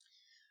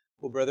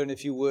Well, brethren,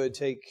 if you would,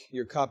 take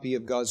your copy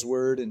of God's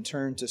Word and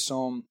turn to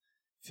Psalm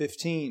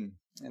 15.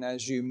 And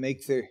as you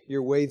make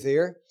your way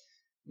there,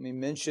 let me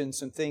mention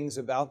some things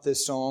about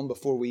this psalm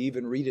before we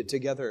even read it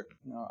together.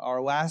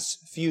 Our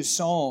last few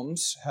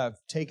psalms have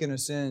taken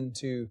us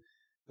into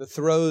the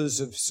throes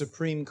of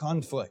supreme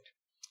conflict.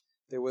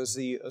 There was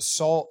the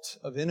assault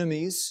of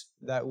enemies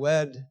that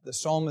led the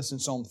psalmist in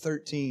Psalm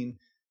 13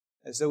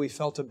 as though he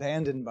felt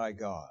abandoned by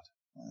God.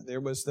 There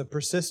was the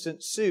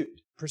persistent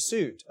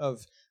pursuit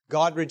of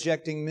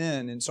God-rejecting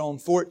men in Psalm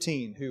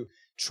 14 who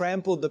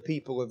trampled the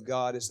people of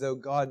God as though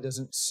God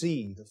doesn't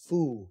see the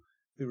fool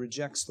who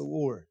rejects the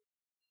Lord.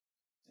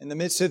 In the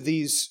midst of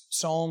these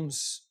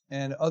psalms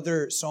and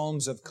other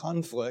psalms of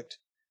conflict,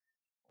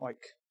 like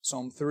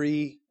Psalm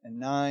 3 and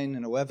 9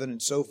 and 11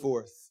 and so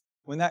forth,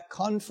 when that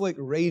conflict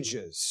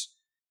rages,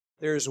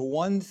 there's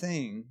one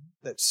thing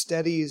that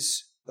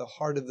steadies the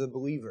heart of the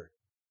believer,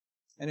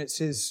 and it's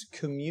his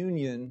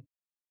communion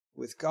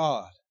with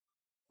God.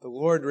 The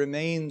Lord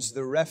remains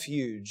the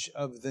refuge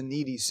of the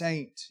needy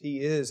saint. He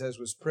is, as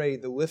was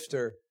prayed, the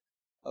lifter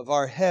of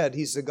our head.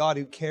 He's the God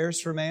who cares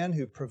for man,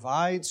 who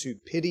provides, who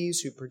pities,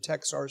 who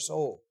protects our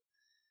soul.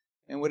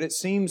 And when it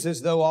seems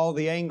as though all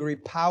the angry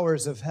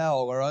powers of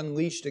hell are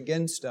unleashed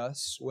against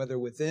us, whether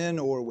within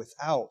or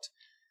without,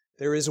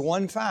 there is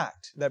one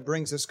fact that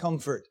brings us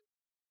comfort.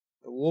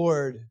 The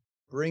Lord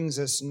brings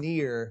us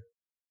near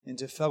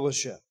into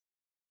fellowship.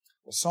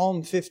 Well,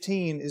 Psalm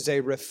 15 is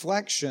a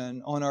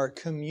reflection on our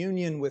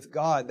communion with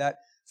God, that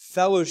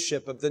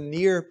fellowship of the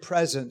near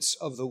presence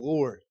of the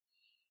Lord.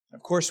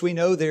 Of course, we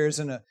know there's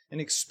an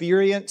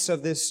experience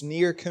of this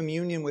near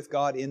communion with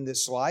God in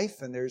this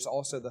life, and there's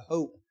also the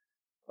hope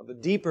of a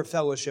deeper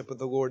fellowship with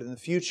the Lord in the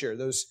future,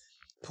 those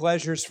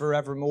pleasures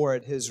forevermore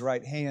at His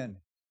right hand.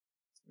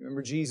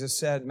 Remember, Jesus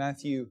said,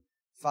 Matthew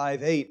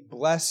 5:8,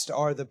 "Blessed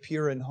are the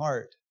pure in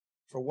heart."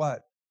 For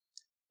what?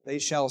 They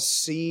shall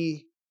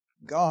see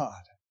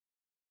God.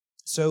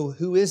 So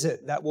who is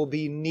it that will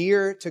be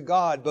near to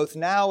God, both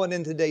now and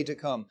in the day to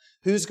come?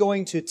 Who's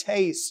going to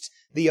taste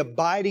the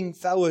abiding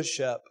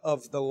fellowship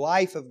of the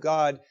life of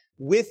God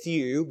with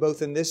you,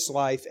 both in this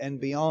life and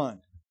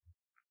beyond?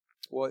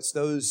 Well, it's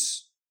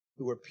those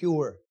who are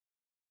pure,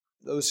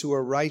 those who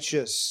are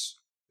righteous,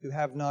 who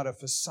have not a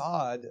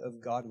facade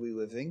of godly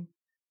living,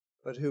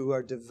 but who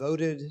are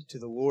devoted to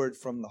the Lord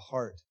from the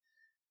heart.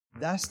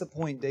 That's the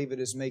point David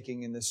is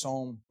making in the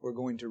psalm we're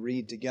going to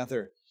read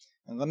together.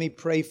 And let me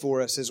pray for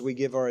us as we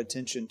give our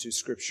attention to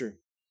Scripture.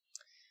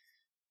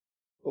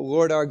 O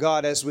Lord our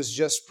God, as was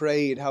just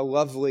prayed, how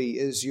lovely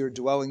is your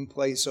dwelling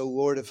place, O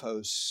Lord of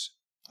hosts.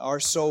 Our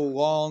soul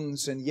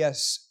longs and,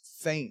 yes,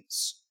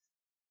 faints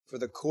for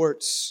the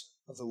courts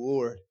of the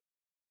Lord.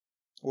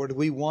 Lord,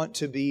 we want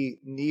to be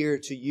near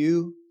to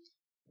you.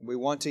 We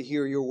want to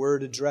hear your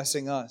word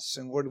addressing us.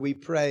 And Lord, we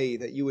pray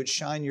that you would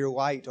shine your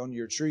light on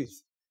your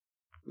truth.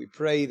 We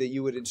pray that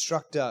you would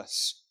instruct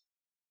us.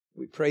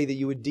 We pray that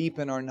you would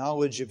deepen our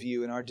knowledge of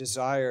you and our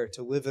desire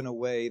to live in a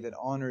way that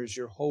honors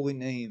your holy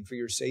name for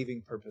your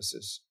saving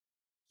purposes.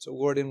 So,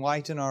 Lord,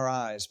 enlighten our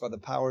eyes by the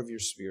power of your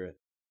Spirit.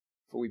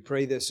 For we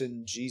pray this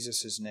in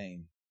Jesus'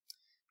 name.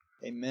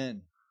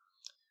 Amen.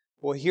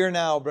 Well, hear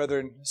now,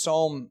 brethren,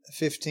 Psalm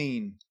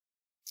 15,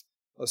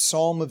 a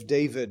psalm of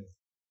David.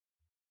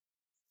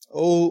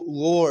 O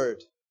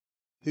Lord,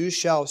 who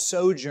shall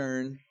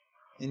sojourn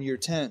in your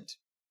tent?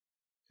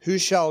 Who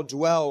shall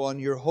dwell on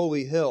your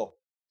holy hill?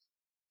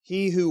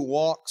 He who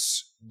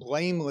walks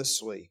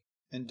blamelessly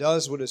and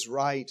does what is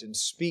right and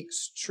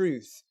speaks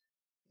truth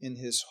in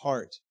his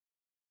heart,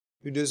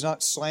 who does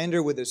not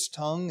slander with his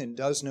tongue and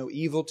does no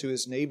evil to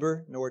his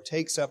neighbor, nor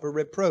takes up a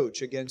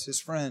reproach against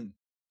his friend,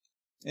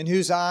 in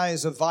whose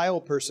eyes a vile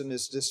person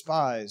is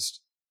despised,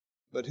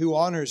 but who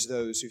honors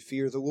those who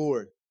fear the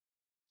Lord,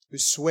 who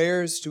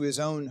swears to his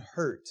own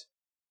hurt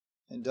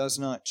and does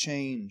not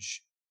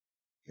change,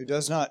 who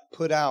does not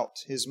put out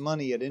his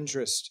money at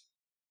interest,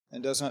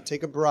 and does not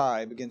take a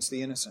bribe against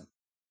the innocent.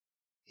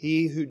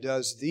 He who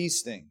does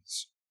these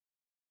things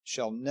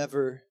shall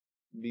never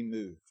be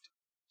moved.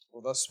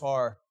 Well, thus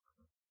far,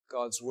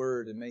 God's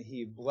Word, and may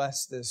He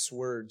bless this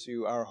Word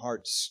to our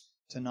hearts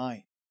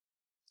tonight.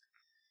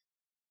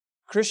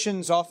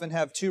 Christians often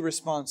have two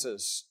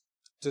responses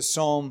to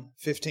Psalm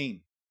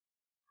 15.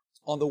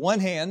 On the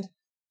one hand,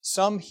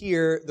 some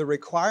hear the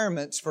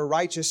requirements for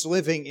righteous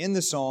living in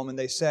the psalm, and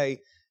they say,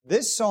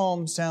 this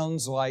psalm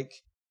sounds like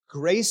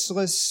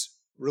graceless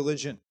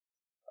religion,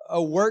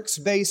 a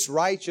works-based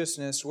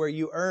righteousness where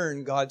you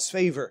earn God's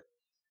favor.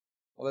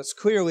 Well, that's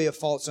clearly a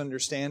false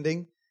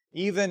understanding.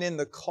 Even in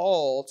the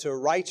call to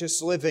righteous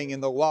living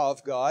in the law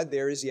of God,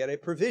 there is yet a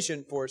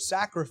provision for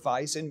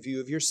sacrifice in view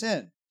of your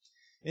sin.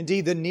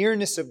 Indeed, the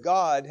nearness of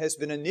God has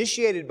been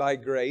initiated by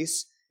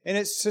grace, and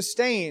it's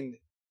sustained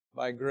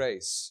by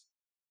grace.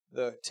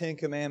 The Ten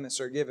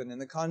Commandments are given in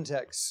the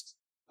context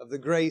of the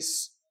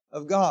grace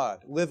of God.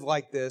 Live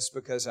like this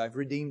because I've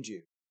redeemed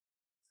you.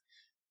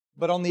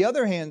 But on the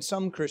other hand,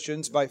 some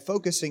Christians, by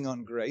focusing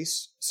on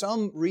grace,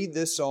 some read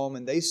this psalm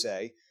and they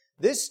say,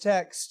 this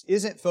text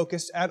isn't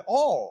focused at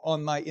all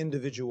on my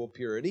individual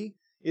purity.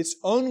 It's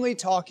only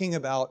talking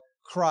about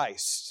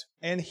Christ,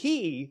 and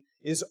He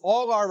is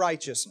all our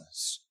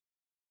righteousness.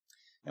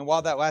 And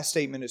while that last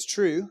statement is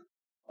true,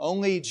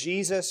 only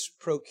Jesus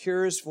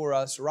procures for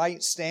us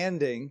right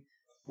standing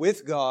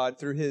with God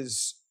through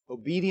His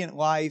obedient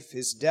life,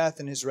 His death,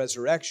 and His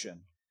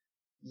resurrection.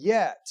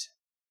 Yet,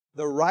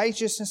 the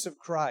righteousness of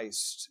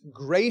Christ,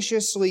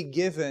 graciously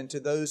given to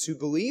those who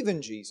believe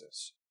in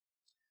Jesus,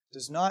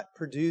 does not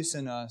produce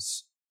in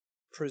us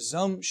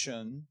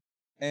presumption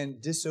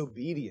and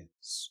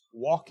disobedience,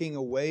 walking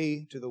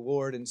away to the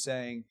Lord and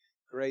saying,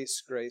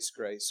 grace, grace,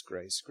 grace,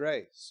 grace,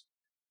 grace.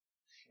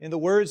 In the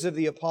words of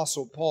the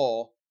Apostle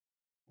Paul,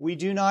 we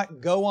do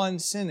not go on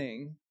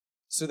sinning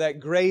so that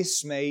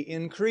grace may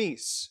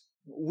increase.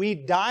 We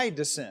died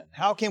to sin.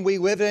 How can we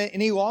live in it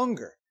any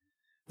longer?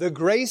 The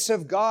grace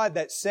of God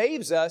that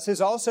saves us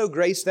is also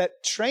grace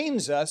that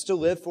trains us to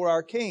live for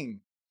our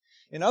King.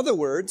 In other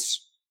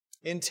words,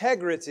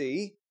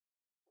 integrity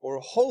or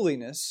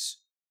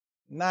holiness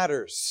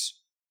matters.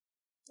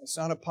 It's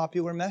not a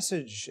popular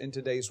message in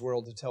today's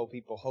world to tell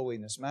people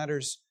holiness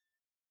matters,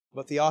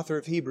 but the author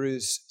of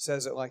Hebrews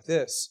says it like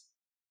this: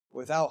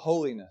 without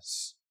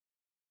holiness,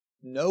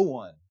 no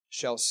one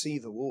shall see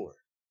the Lord.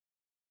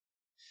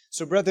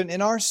 So, brethren,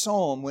 in our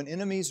psalm, when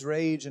enemies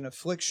rage and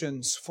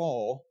afflictions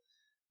fall,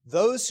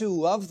 those who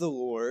love the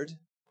Lord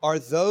are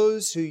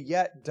those who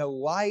yet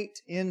delight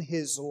in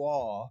His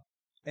law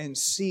and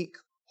seek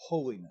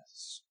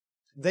holiness.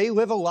 They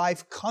live a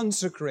life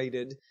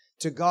consecrated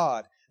to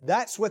God.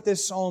 That's what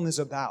this psalm is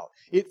about.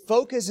 It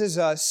focuses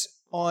us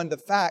on the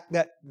fact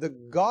that the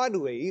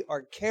godly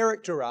are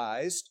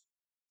characterized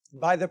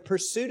by the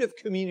pursuit of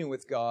communion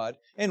with God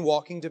and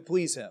walking to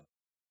please Him.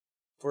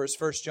 For as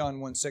 1 John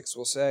 1:6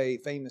 will say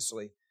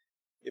famously,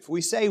 if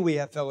we say we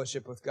have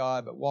fellowship with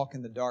God but walk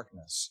in the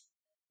darkness,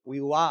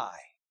 we lie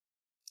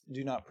and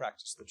do not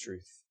practice the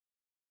truth.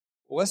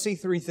 Well, let's see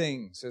three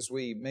things as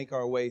we make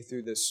our way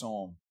through this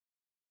psalm.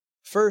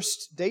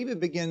 First, David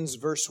begins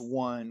verse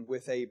 1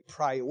 with a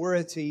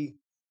priority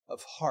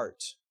of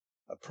heart.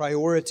 A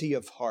priority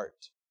of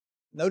heart.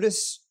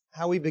 Notice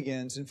how he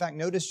begins. In fact,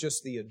 notice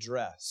just the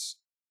address.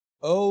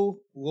 O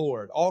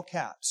Lord, all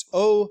caps.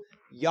 O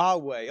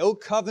Yahweh, O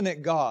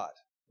covenant God.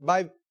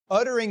 By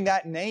uttering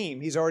that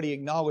name, he's already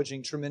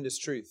acknowledging tremendous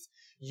truth.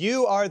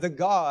 You are the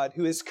God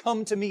who has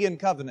come to me in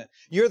covenant.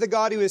 You're the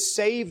God who has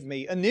saved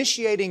me.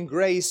 Initiating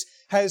grace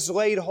has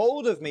laid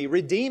hold of me,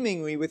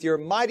 redeeming me with your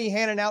mighty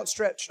hand and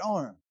outstretched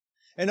arm.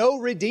 And O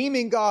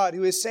redeeming God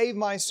who has saved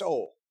my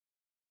soul,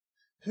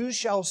 who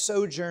shall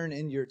sojourn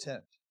in your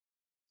tent?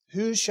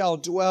 Who shall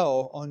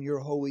dwell on your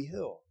holy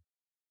hill?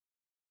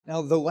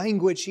 Now, the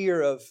language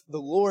here of the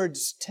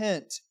Lord's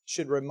tent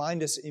should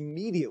remind us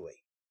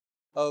immediately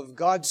of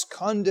God's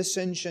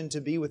condescension to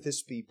be with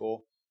His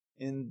people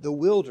in the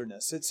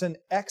wilderness. It's an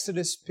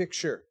Exodus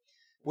picture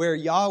where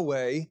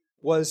Yahweh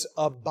was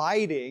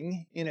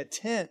abiding in a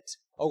tent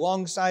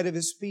alongside of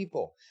His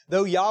people.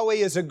 Though Yahweh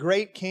is a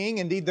great king,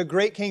 indeed the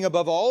great king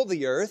above all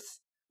the earth,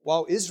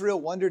 while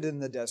Israel wandered in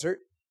the desert,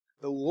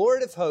 the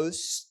Lord of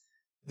hosts,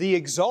 the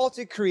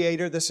exalted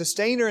Creator, the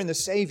Sustainer and the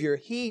Savior,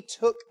 He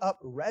took up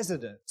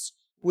residence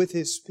with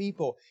His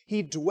people.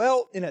 He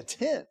dwelt in a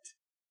tent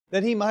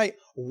that He might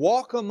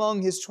walk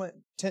among His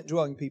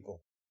tent-dwelling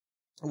people.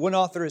 One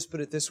author has put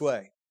it this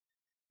way: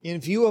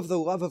 in view of the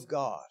love of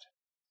God,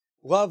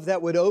 love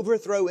that would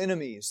overthrow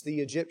enemies,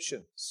 the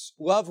Egyptians,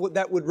 love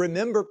that would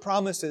remember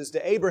promises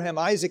to Abraham,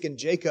 Isaac, and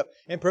Jacob,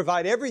 and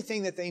provide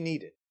everything that they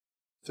needed,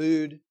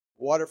 food,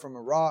 water from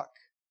a rock,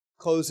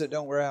 clothes that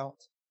don't wear out.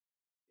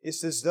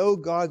 It's as though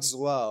God's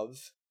love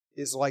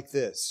is like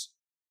this.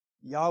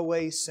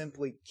 Yahweh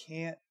simply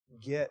can't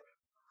get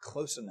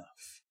close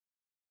enough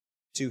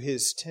to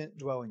His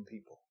tent-dwelling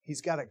people.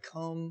 He's got to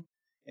come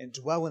and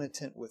dwell in a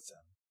tent with them.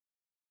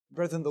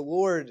 Brethren, the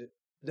Lord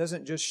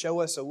doesn't just show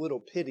us a little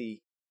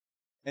pity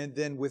and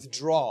then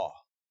withdraw,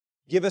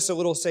 give us a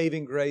little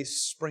saving grace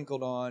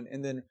sprinkled on,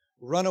 and then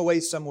run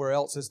away somewhere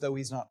else as though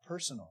He's not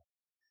personal.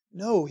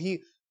 No,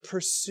 He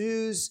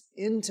pursues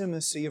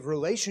intimacy of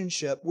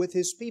relationship with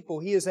His people.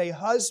 He is a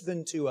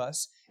husband to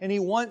us, and He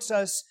wants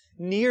us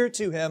near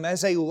to Him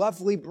as a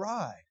lovely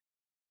bride.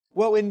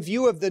 Well, in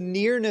view of the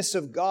nearness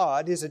of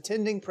God, His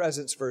attending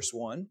presence, verse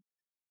 1,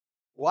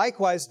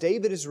 likewise,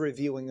 David is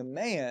revealing a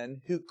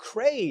man who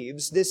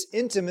craves this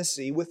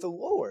intimacy with the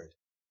Lord.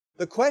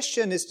 The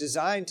question is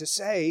designed to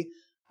say,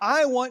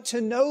 I want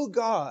to know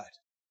God,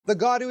 the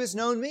God who has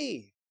known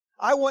me.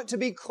 I want to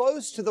be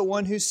close to the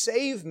one who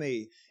saved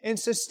me and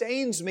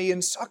sustains me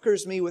and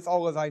succors me with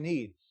all of I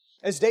need.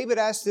 As David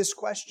asked this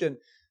question,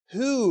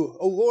 who,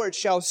 O Lord,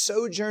 shall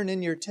sojourn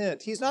in your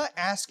tent? He's not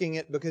asking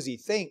it because he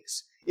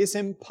thinks it's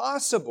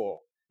impossible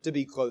to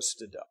be close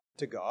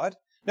to God.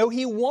 No,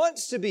 he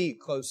wants to be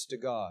close to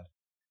God,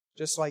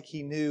 just like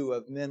he knew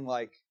of men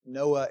like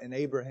Noah and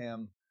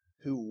Abraham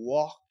who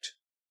walked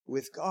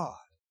with God.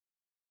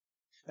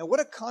 Now, what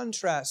a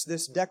contrast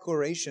this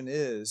declaration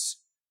is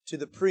to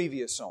the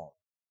previous psalm.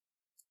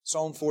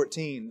 Psalm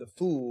 14, the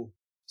fool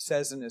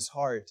says in his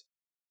heart,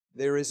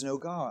 there is no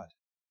God.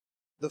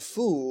 The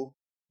fool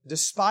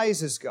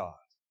despises God.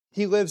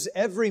 He lives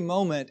every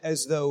moment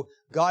as though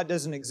God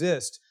doesn't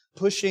exist,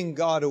 pushing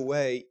God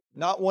away,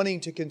 not wanting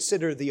to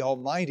consider the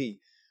Almighty.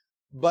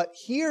 But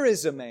here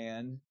is a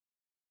man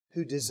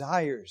who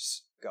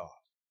desires God.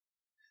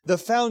 The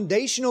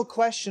foundational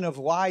question of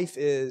life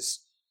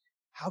is,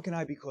 how can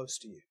I be close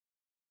to you?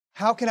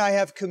 How can I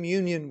have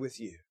communion with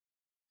you?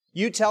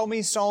 You tell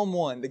me Psalm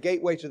 1, the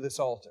gateway to this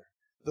altar.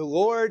 The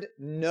Lord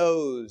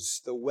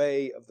knows the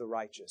way of the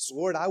righteous.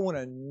 Lord, I want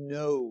to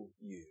know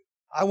you.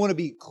 I want to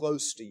be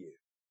close to you.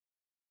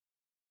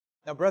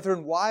 Now,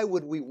 brethren, why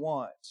would we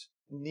want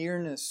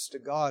nearness to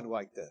God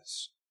like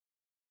this?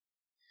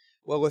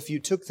 Well, if you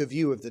took the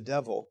view of the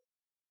devil,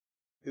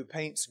 who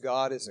paints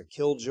God as a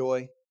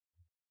killjoy,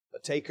 a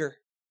taker,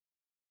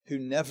 who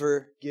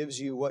never gives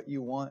you what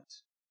you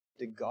want,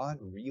 did God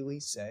really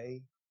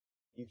say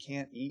you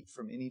can't eat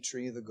from any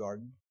tree of the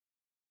garden?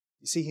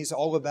 You see, he's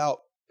all about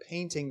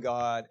painting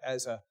God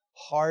as a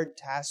hard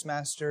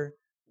taskmaster,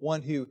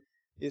 one who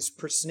is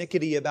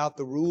persnickety about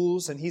the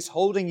rules, and He's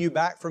holding you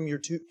back from your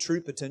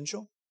true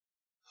potential.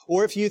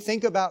 Or if you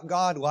think about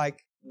God like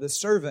the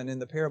servant in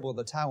the parable of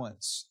the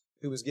talents,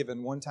 who was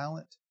given 1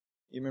 talent.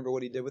 You remember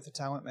what he did with the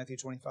talent, Matthew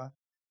 25?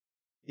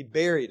 He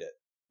buried it.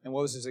 And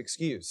what was his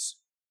excuse?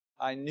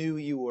 I knew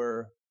you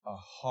were a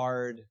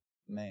hard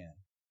man.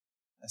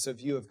 That's a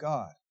view of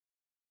God.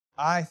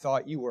 I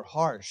thought you were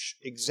harsh,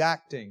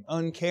 exacting,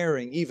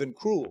 uncaring, even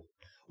cruel.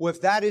 Well,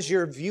 if that is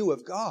your view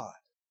of God,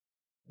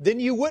 then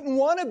you wouldn't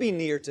want to be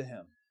near to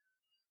Him.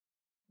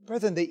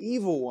 Brethren, the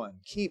evil one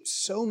keeps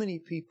so many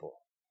people,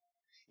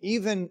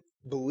 even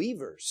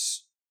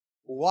believers,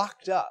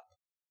 locked up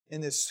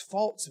in this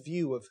false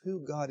view of who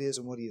God is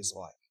and what He is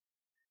like.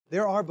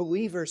 There are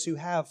believers who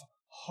have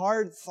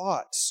hard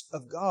thoughts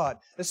of God,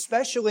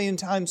 especially in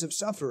times of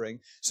suffering,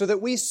 so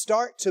that we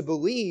start to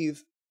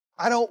believe,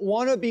 I don't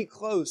want to be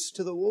close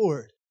to the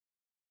Lord.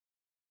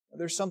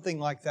 There's something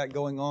like that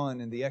going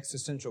on in the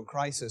existential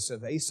crisis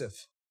of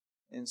Asaph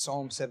in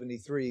Psalm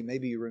 73.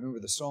 Maybe you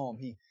remember the psalm.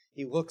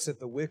 He looks at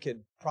the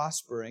wicked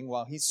prospering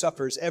while he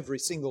suffers every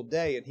single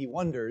day, and he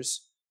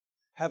wonders,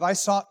 have I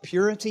sought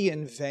purity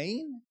in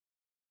vain?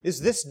 Is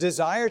this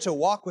desire to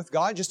walk with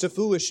God just a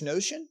foolish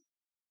notion?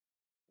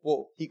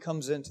 Well, he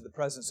comes into the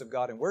presence of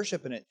God in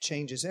worship, and it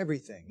changes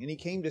everything. And he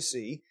came to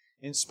see,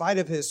 in spite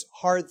of his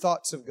hard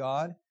thoughts of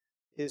God,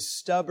 his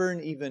stubborn,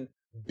 even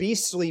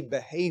beastly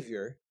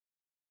behavior,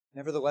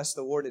 nevertheless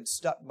the Lord had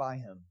stuck by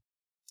him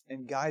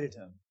and guided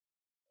him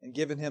and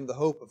given him the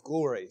hope of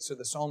glory. So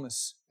the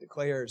psalmist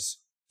declares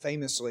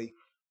famously,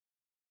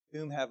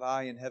 whom have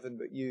I in heaven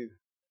but you?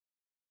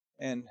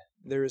 And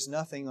there is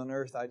nothing on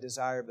earth I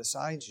desire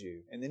besides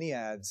you. And then he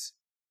adds,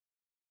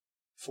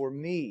 for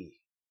me,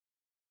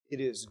 it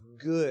is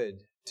good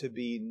to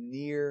be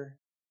near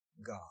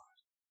God.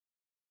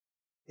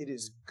 It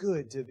is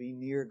good to be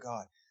near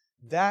God.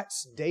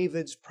 That's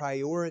David's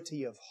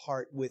priority of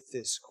heart with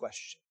this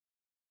question.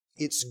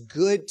 It's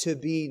good to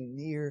be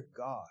near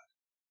God.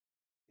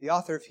 The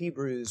author of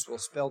Hebrews will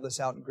spell this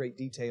out in great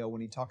detail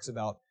when he talks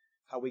about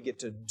how we get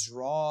to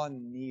draw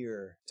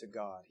near to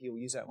God. He'll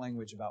use that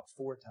language about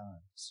 4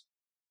 times.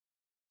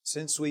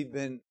 Since we've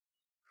been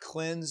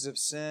cleansed of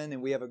sin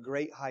and we have a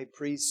great high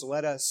priest,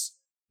 let us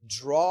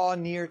draw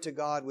near to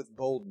God with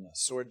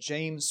boldness. Or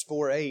James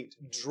 4:8,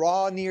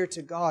 draw near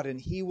to God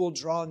and He will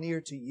draw near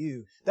to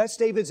you. That's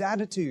David's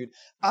attitude.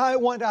 I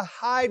want to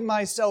hide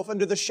myself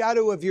under the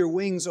shadow of your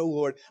wings, O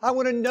Lord. I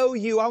want to know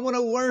you. I want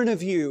to learn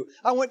of you.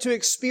 I want to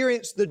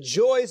experience the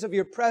joys of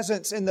your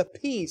presence and the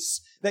peace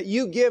that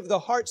you give the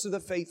hearts of the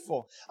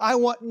faithful. I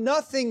want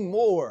nothing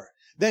more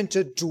than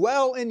to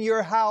dwell in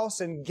your house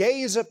and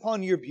gaze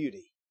upon your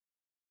beauty.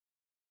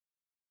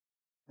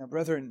 Now,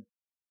 brethren,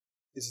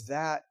 is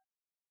that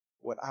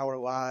what our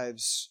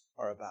lives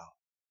are about?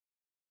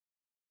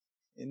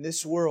 In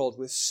this world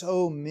with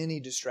so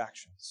many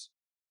distractions,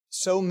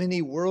 so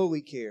many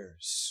worldly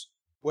cares,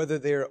 whether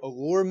they're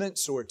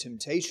allurements or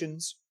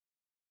temptations,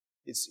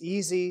 it's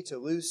easy to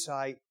lose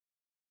sight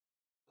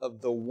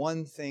of the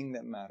one thing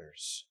that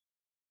matters: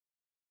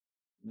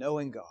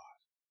 knowing God,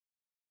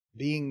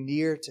 being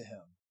near to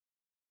Him.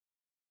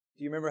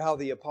 Do you remember how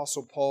the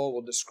Apostle Paul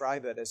will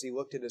describe it as he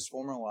looked at his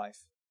former life?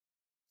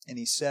 And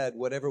he said,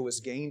 whatever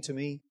was gain to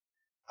me,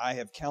 I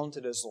have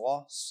counted as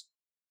loss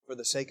for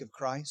the sake of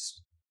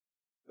Christ.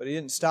 But he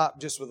didn't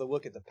stop just with a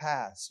look at the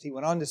past. He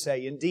went on to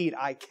say, indeed,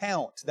 I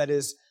count. That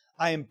is,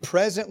 I am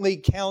presently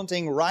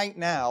counting right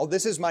now.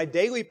 This is my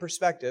daily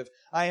perspective.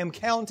 I am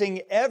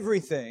counting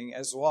everything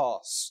as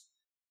loss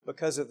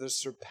because of the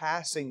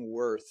surpassing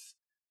worth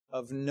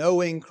of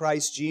knowing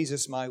Christ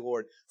Jesus my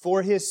Lord.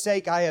 For His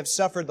sake I have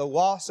suffered the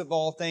loss of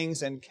all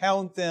things and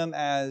count them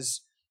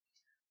as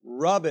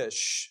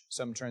rubbish.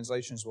 Some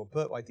translations will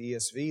put, like the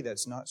ESV,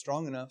 that's not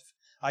strong enough.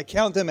 I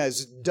count them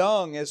as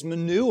dung, as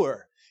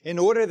manure, in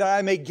order that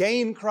I may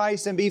gain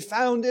Christ and be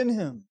found in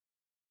Him.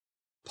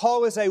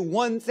 Paul is a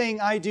one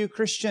thing I do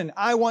Christian.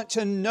 I want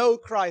to know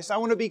Christ. I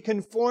want to be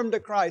conformed to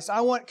Christ.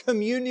 I want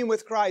communion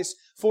with Christ.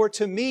 For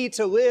to me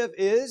to live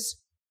is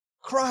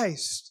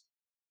Christ.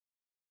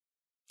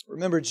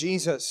 Remember,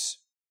 Jesus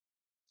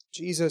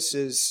Jesus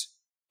is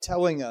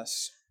telling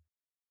us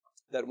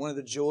that one of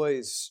the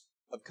joys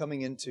of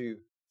coming into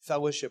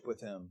fellowship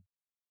with Him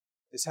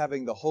is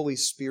having the Holy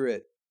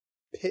Spirit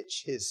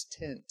pitch His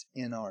tent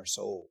in our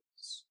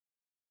souls.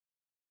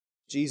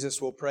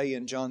 Jesus will pray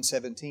in John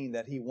 17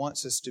 that He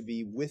wants us to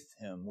be with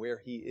Him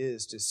where He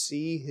is, to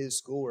see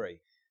His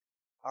glory.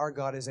 Our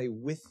God is a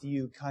with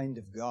you kind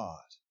of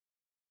God.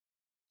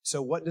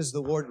 So what does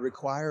the Lord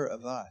require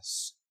of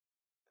us?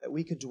 That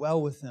we could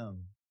dwell with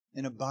Him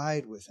and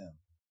abide with Him.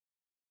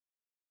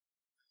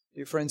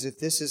 Dear friends, if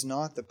this is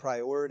not the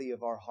priority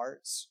of our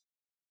hearts,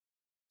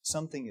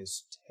 something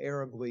is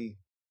terribly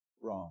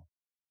wrong.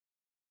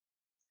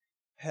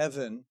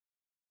 Heaven,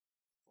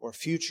 or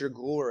future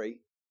glory,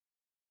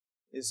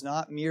 is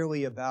not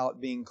merely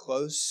about being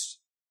close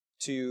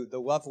to the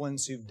loved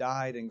ones who've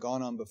died and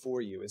gone on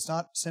before you. It's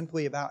not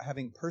simply about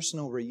having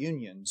personal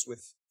reunions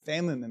with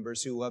family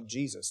members who love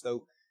Jesus,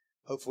 though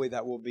hopefully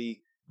that will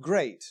be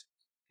great.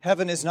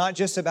 Heaven is not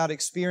just about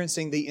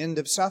experiencing the end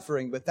of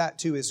suffering, but that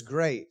too is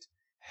great.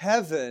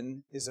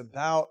 Heaven is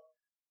about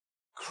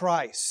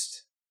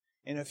Christ.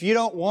 And if you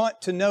don't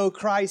want to know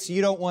Christ,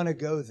 you don't want to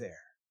go there.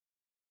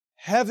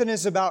 Heaven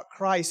is about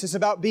Christ. It's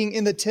about being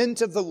in the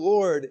tent of the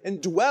Lord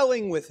and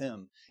dwelling with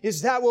Him.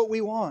 Is that what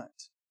we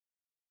want?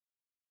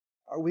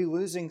 Are we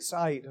losing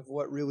sight of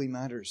what really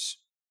matters?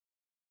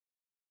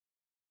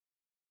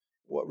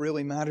 What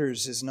really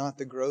matters is not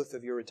the growth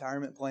of your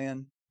retirement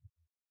plan.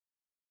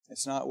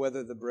 It's not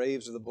whether the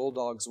Braves or the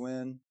Bulldogs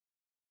win,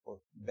 or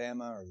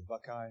Bama or the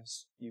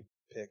Buckeyes. You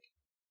pick.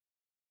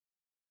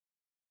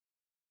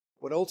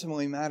 What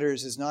ultimately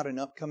matters is not an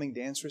upcoming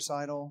dance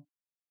recital,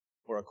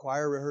 or a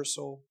choir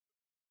rehearsal,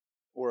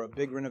 or a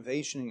big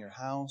renovation in your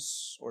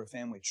house, or a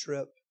family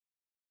trip.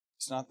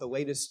 It's not the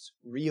latest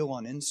reel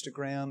on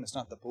Instagram. It's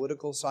not the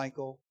political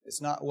cycle.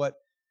 It's not what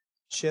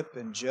Chip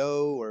and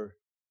Joe or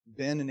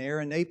Ben and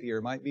Aaron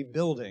Napier might be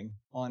building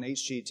on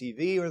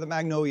HGTV or the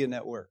Magnolia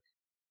Network.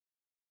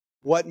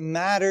 What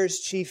matters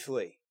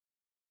chiefly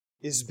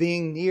is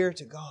being near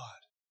to God.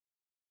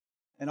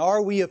 And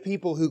are we a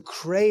people who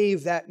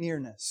crave that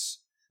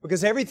nearness?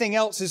 Because everything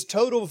else is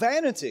total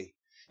vanity.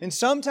 And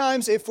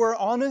sometimes, if we're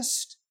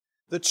honest,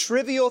 the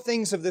trivial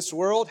things of this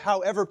world,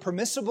 however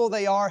permissible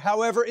they are,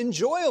 however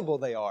enjoyable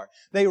they are,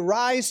 they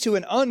rise to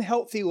an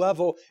unhealthy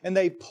level and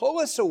they pull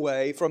us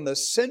away from the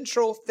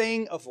central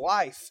thing of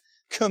life,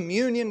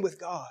 communion with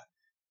God.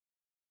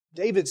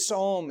 David's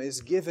psalm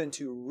is given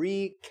to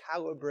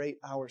recalibrate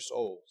our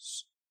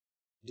souls.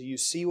 Do you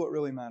see what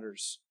really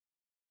matters?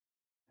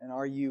 And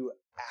are you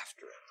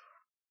after it?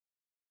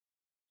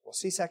 Well,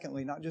 see,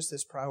 secondly, not just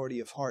this priority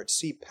of heart,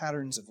 see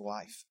patterns of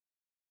life.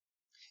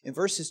 In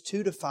verses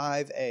 2 to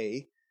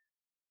 5a,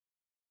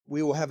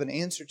 we will have an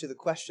answer to the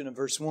question of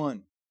verse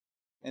 1.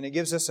 And it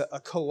gives us a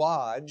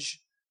collage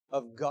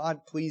of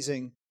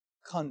God-pleasing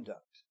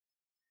conduct.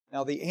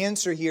 Now, the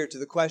answer here to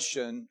the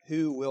question,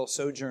 who will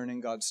sojourn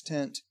in God's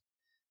tent,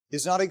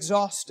 is not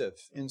exhaustive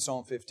in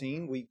Psalm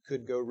 15. We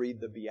could go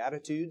read the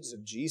Beatitudes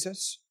of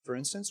Jesus, for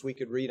instance. We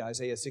could read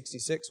Isaiah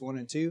 66, 1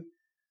 and 2,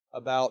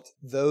 about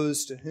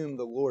those to whom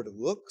the Lord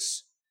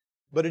looks.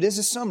 But it is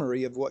a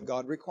summary of what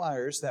God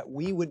requires, that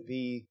we would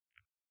be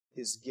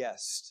His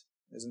guest.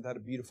 Isn't that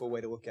a beautiful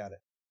way to look at it?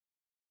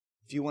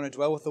 If you want to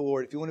dwell with the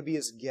Lord, if you want to be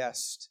His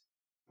guest,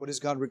 what does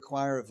God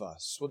require of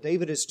us? Well,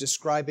 David is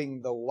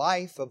describing the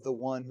life of the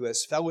one who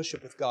has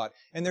fellowship with God.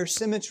 And there's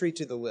symmetry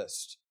to the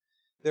list.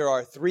 There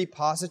are 3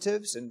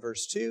 positives in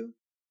verse 2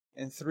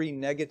 and 3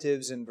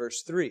 negatives in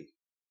verse 3.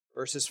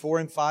 Verses 4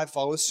 and 5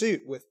 follow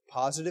suit with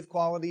positive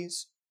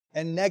qualities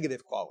and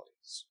negative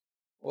qualities.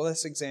 Well,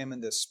 let's examine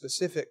the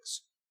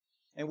specifics.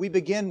 And we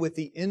begin with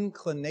the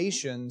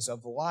inclinations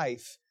of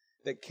life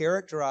that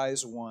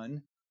characterize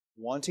one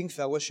wanting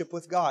fellowship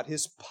with God,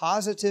 his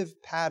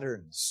positive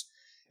patterns.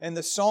 In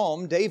the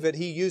psalm, David,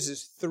 he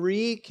uses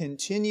 3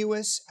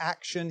 continuous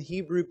action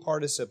Hebrew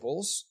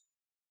participles,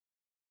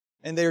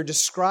 and they're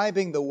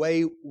describing the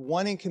way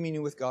one in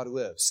communion with God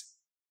lives.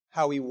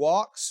 How he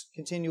walks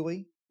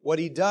continually, what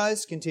he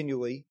does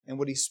continually, and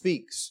what he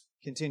speaks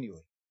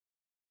continually.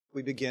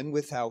 We begin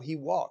with how he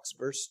walks.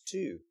 Verse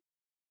 2.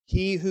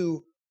 He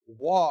who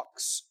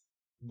walks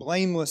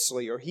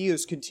blamelessly, or he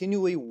who's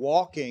continually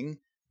walking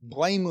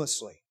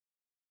blamelessly.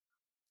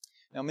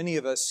 Now, many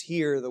of us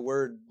hear the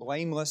word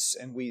blameless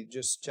and we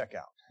just check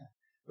out.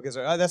 Because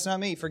that's not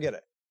me, forget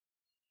it.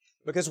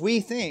 Because we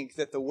think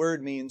that the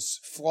word means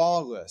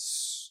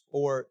flawless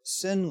or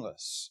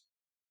sinless.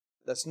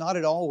 That's not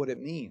at all what it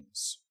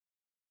means.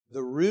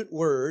 The root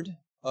word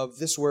of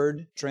this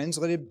word,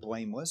 translated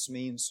blameless,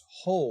 means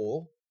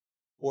whole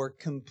or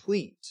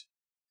complete.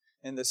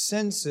 And the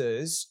sense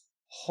is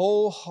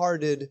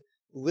wholehearted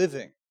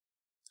living.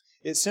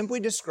 It simply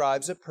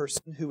describes a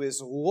person who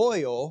is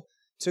loyal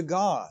to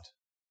God.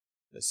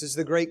 This is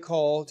the great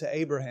call to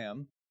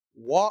Abraham.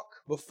 Walk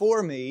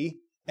before me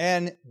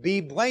and be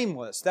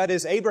blameless. That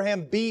is,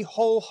 Abraham, be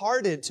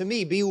wholehearted to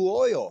me, be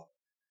loyal.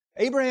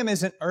 Abraham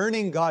isn't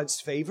earning God's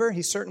favor.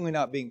 He's certainly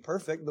not being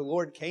perfect. The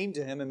Lord came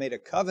to him and made a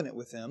covenant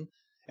with him.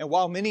 And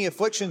while many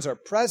afflictions are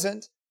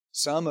present,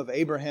 some of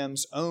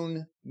Abraham's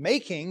own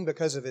making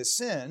because of his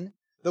sin,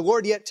 the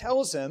Lord yet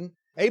tells him,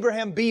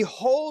 Abraham,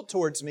 behold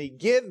towards me,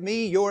 give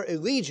me your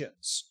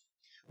allegiance.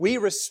 We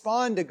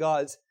respond to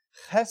God's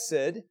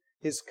chesed,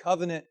 His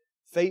covenant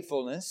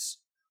faithfulness,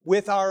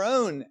 with our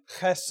own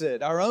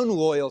chesed, our own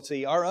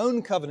loyalty, our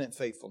own covenant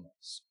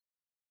faithfulness.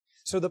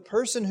 So the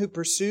person who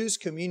pursues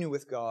communion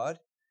with God,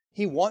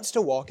 he wants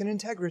to walk in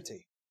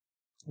integrity.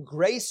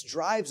 Grace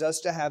drives us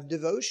to have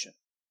devotion.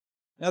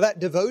 Now that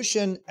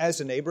devotion,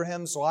 as in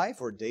Abraham's life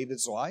or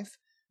David's life,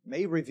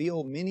 may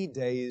reveal many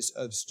days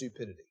of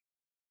stupidity,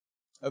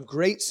 of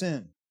great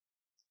sin.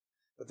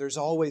 But there's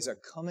always a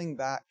coming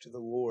back to the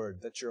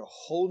Lord, that your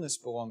wholeness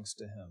belongs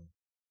to Him.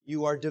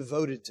 You are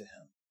devoted to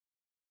Him.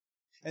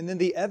 And then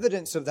the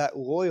evidence of that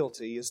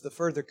loyalty is the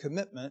further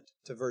commitment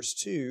to verse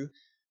 2,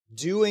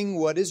 doing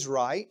what is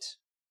right,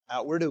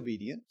 outward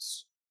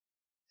obedience,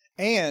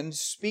 and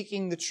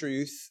speaking the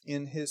truth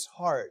in his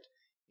heart,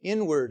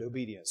 inward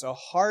obedience, a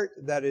heart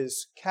that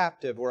is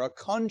captive, or a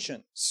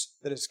conscience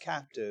that is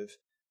captive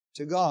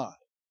to God.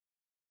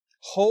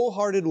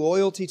 Wholehearted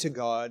loyalty to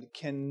God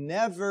can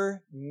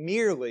never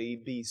merely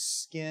be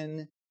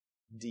skin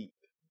deep,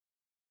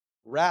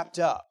 wrapped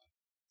up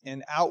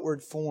in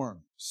outward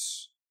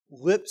forms,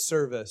 lip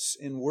service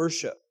in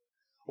worship,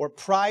 or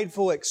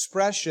prideful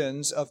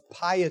expressions of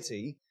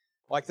piety,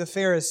 like the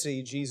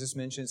Pharisee Jesus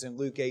mentions in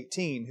Luke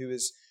 18, who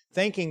is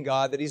thanking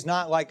God that he's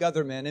not like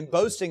other men and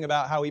boasting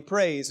about how he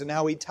prays and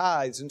how he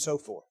tithes and so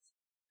forth.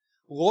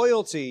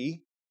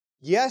 Loyalty,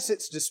 yes,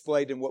 it's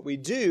displayed in what we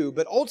do,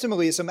 but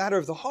ultimately it's a matter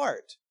of the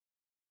heart.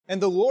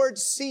 And the Lord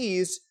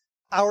sees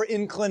our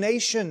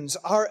inclinations,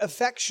 our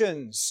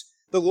affections.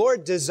 The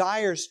Lord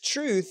desires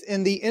truth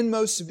in the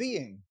inmost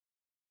being.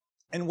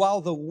 And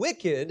while the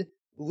wicked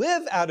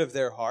live out of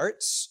their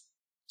hearts,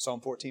 Psalm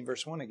 14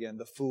 verse 1 again,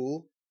 the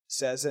fool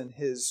says in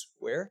his,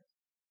 where?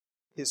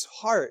 His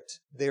heart,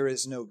 there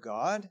is no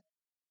God.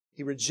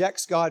 He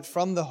rejects God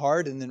from the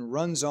heart and then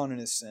runs on in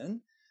his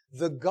sin.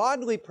 The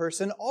godly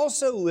person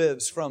also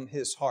lives from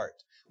his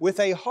heart,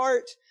 with a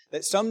heart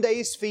that some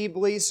days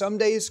feebly, some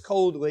days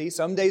coldly,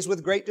 some days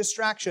with great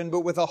distraction, but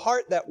with a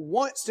heart that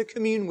wants to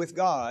commune with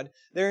God.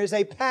 There is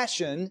a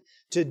passion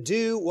to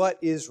do what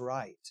is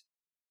right.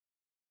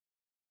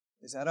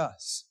 Is that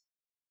us?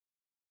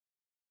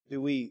 Do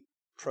we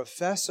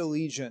profess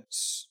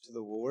allegiance to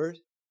the Lord,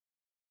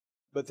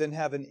 but then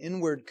have an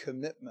inward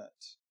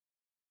commitment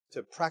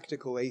to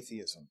practical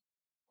atheism,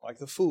 like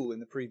the fool in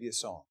the previous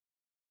psalm?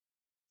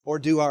 Or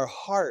do our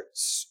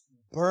hearts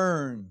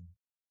burn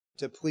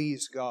to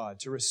please God,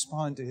 to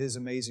respond to His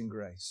amazing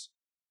grace?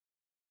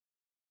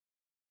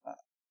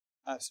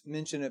 I've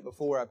mentioned it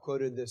before. I've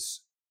quoted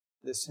this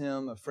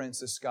hymn of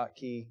Francis Scott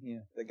Key,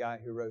 the guy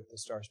who wrote the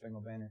Star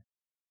Spangled Banner.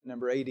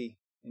 Number 80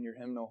 in your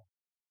hymnal.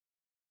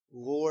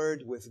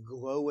 Lord, with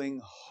glowing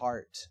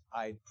heart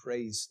I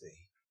praise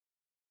Thee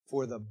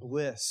for the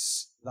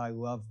bliss Thy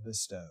love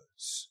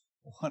bestows.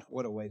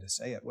 What a way to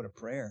say it. What a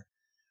prayer.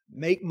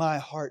 Make my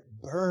heart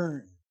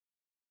burn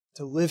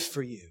to live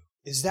for You.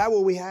 Is that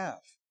what we have?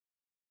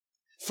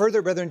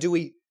 Further, brethren, do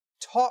we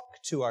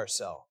talk to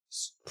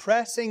ourselves,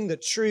 pressing the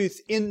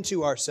truth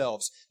into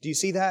ourselves? Do you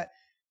see that?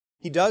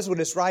 He does what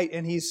is right,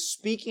 and he's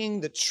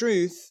speaking the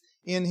truth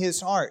in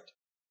his heart.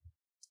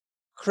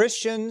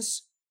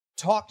 Christians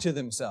talk to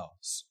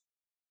themselves.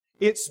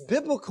 It's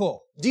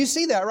biblical. Do you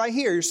see that right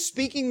here? You're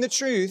speaking the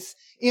truth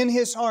in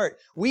his heart.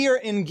 We are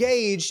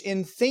engaged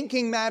in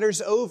thinking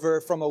matters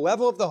over from a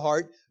level of the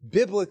heart,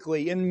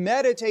 biblically, and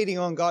meditating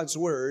on God's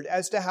Word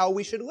as to how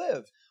we should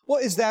live.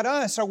 Well, is that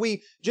us? Are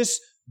we just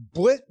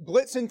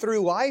blitzing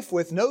through life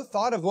with no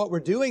thought of what we're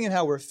doing and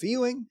how we're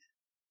feeling?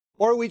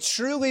 Or are we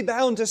truly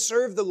bound to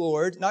serve the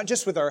Lord, not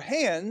just with our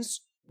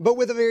hands, but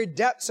with the very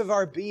depths of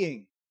our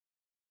being?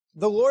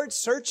 The Lord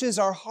searches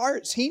our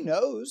hearts. He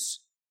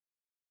knows.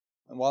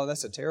 And while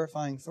that's a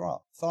terrifying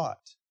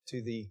thought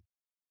to the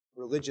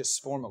religious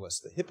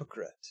formalist, the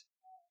hypocrite,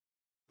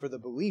 for the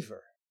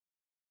believer,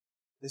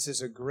 this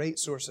is a great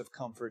source of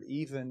comfort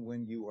even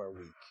when you are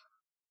weak.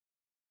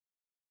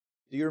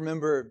 Do you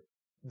remember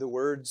the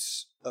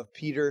words of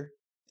Peter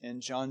in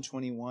John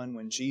 21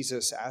 when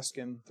Jesus asked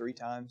him 3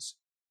 times,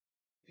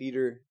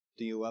 Peter,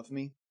 do you love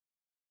me?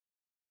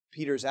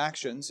 Peter's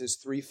actions, his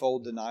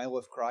threefold denial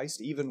of Christ,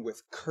 even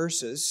with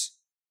curses,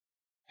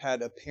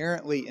 had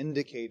apparently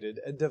indicated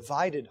a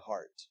divided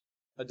heart,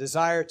 a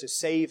desire to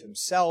save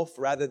himself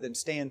rather than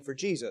stand for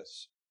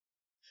Jesus.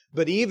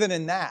 But even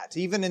in that,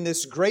 even in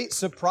this great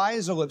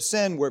surprisal of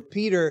sin where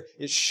Peter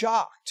is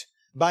shocked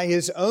by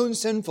his own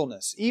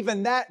sinfulness,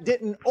 even that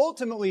didn't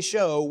ultimately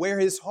show where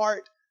his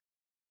heart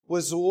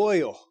was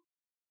loyal.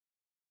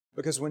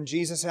 Because when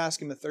Jesus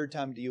asked him a 3rd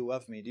time, do you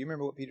love me? Do you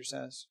remember what Peter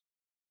says?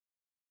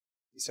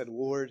 He said,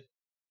 Lord,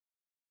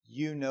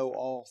 You know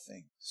all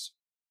things.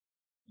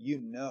 You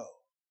know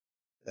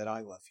that I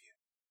love You.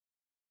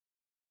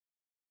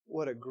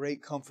 What a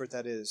great comfort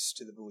that is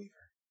to the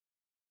believer.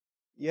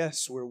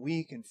 Yes, we're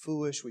weak and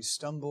foolish, we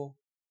stumble,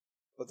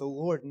 But the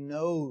Lord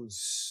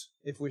knows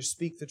if we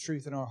speak the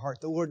truth in our heart.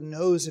 The Lord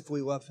knows if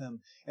we love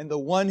Him. And the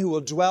one who will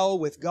dwell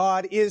with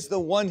God is the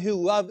one who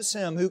loves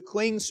Him, who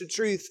clings to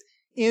truth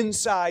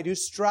inside, who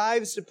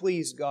strives to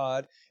please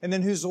God, and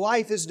then whose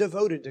life is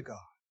devoted to God.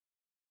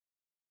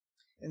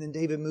 And then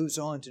David moves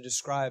on to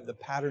describe the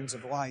patterns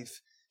of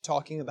life,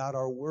 talking about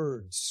our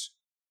words.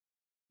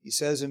 He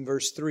says in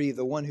verse 3,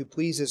 the one who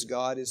pleases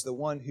God is the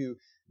one who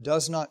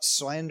does not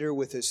slander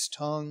with his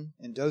tongue,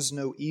 and does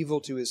no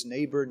evil to his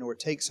neighbor, nor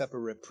takes up a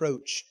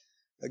reproach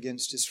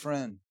against his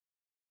friend.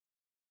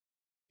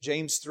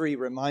 James 3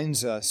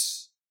 reminds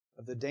us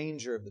of the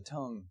danger of the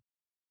tongue.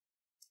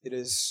 It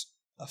is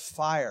a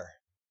fire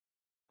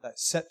that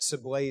sets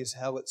ablaze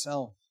hell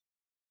itself.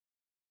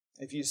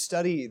 If you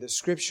study the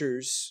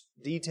Scriptures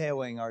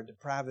detailing our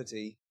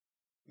depravity,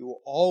 you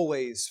will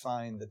always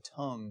find the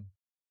tongue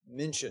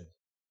mentioned.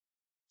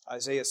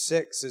 Isaiah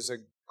 6 is a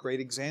great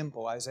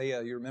example.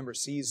 Isaiah, you remember,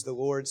 sees the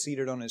Lord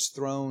seated on His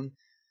throne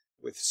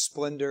with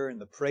splendor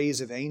and the praise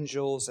of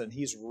angels, and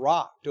he's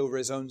rocked over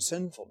his own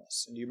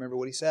sinfulness. And do you remember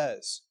what he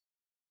says?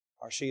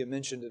 Arshia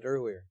mentioned it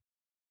earlier.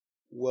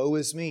 Woe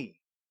is me,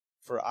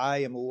 for I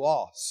am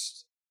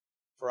lost.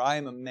 For I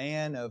am a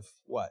man of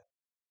what?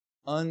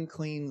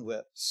 Unclean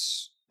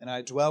lips. And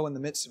I dwell in the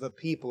midst of a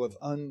people of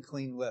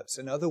unclean lips.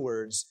 In other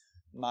words,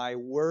 my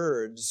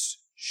words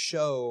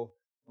show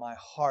my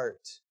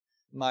heart.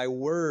 My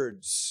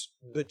words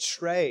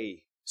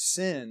betray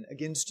sin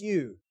against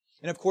you.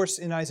 And of course,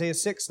 in Isaiah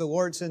 6, the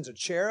Lord sends a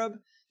cherub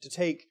to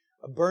take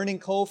a burning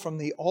coal from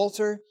the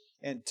altar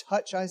and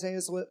touch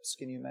Isaiah's lips.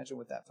 Can you imagine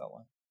what that felt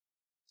like?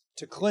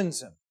 To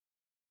cleanse him.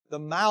 The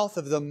mouth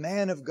of the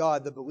man of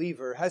God, the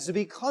believer, has to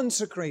be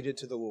consecrated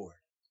to the Lord.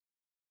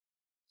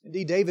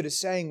 Indeed, David is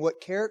saying what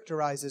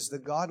characterizes the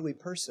godly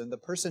person, the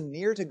person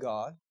near to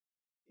God,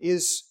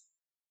 is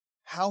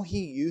how he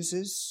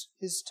uses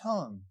his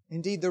tongue.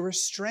 Indeed, the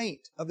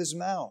restraint of his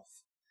mouth.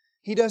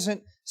 He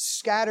doesn't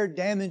scatter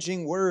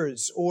damaging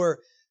words or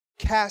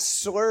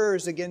cast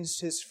slurs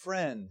against his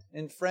friend.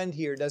 And friend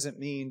here doesn't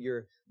mean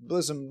your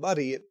bosom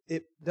buddy.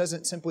 It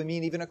doesn't simply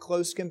mean even a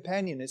close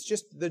companion. It's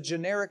just the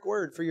generic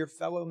word for your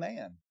fellow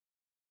man.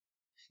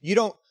 You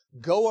don't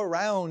go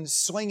around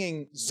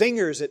slinging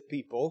zingers at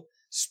people,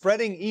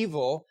 spreading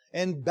evil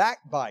and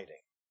backbiting.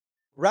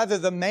 Rather,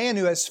 the man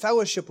who has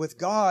fellowship with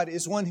God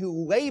is one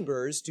who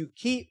labors to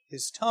keep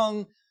his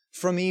tongue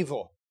from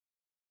evil.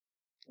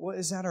 What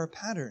is that our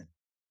pattern?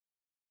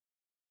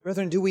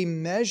 Brethren, do we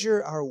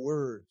measure our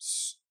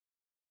words,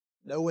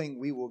 knowing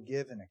we will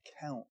give an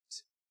account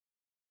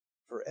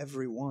for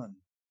every one?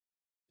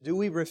 Do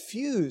we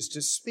refuse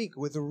to speak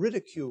with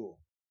ridicule,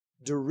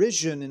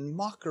 derision, and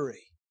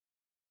mockery?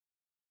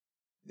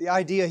 The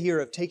idea here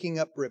of taking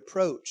up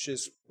reproach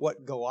is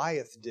what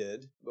Goliath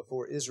did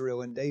before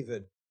Israel and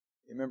David.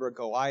 Remember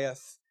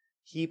Goliath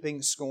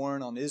heaping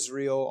scorn on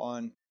Israel,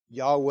 on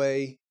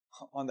Yahweh,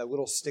 on that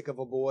little stick of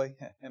a boy?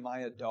 Am I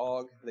a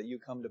dog that you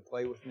come to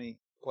play with me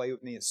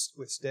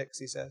with sticks,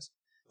 he says.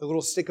 The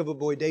little stick of a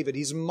boy David,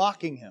 he's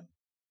mocking him.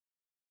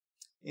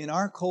 In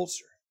our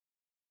culture,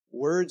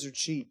 words are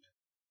cheap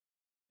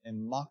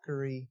and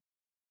mockery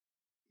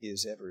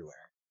is everywhere.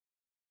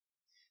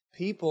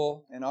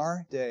 People in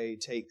our day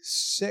take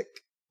sick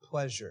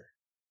pleasure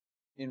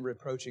in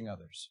reproaching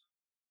others.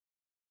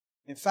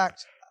 In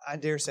fact, I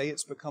dare say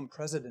it's become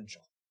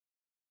presidential.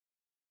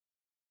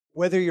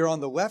 Whether you're on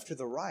the left or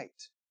the right,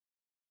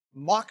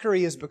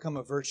 mockery has become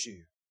a virtue.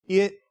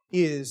 It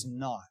is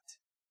not.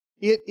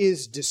 It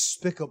is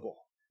despicable.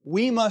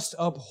 We must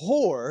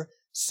abhor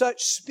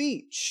such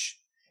speech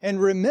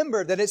and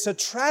remember that it's a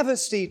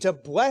travesty to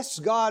bless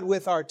God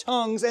with our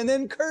tongues and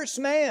then curse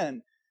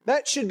man.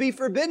 That should be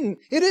forbidden.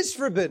 It is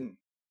forbidden.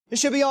 It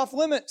should be off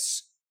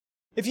limits.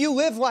 If you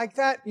live like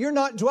that, you're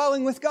not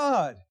dwelling with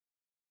God.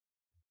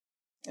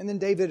 And then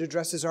David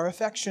addresses our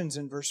affections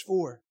in verse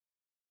 4,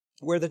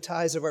 where the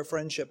ties of our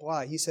friendship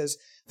lie. He says,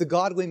 the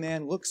godly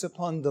man looks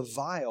upon the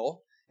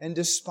vile and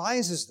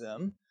despises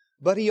them,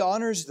 but he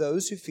honors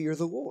those who fear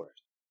the Lord.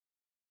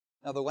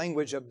 Now, the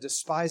language of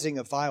despising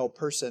a vile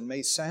person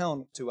may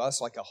sound to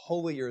us like a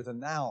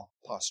holier-than-thou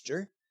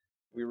posture.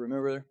 We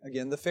remember,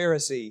 again, the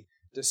Pharisee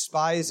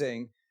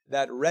despising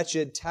that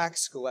wretched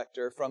tax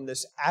collector from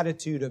this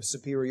attitude of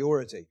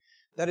superiority.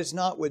 That is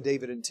not what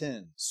David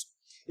intends.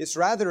 It's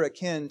rather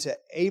akin to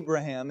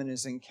Abraham and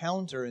his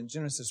encounter in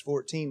Genesis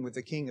 14 with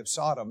the king of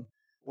Sodom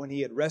when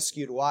he had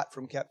rescued Lot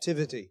from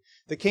captivity.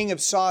 The king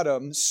of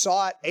Sodom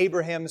sought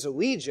Abraham's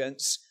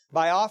allegiance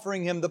by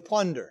offering him the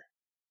plunder.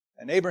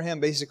 And Abraham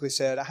basically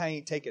said, I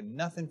ain't taking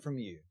nothing from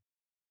you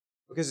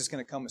because it's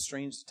going to come with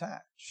strings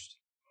attached.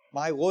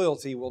 My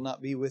loyalty will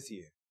not be with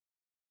you.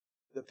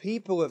 The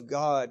people of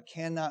God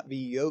cannot be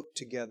yoked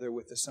together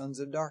with the sons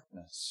of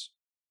darkness.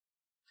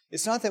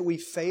 It's not that we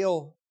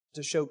fail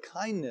to show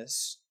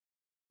kindness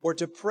or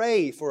to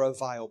pray for a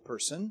vile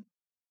person,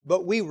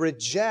 but we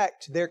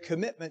reject their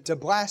commitment to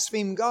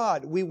blaspheme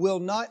God. We will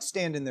not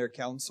stand in their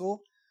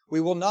counsel. We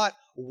will not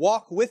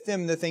walk with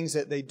them the things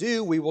that they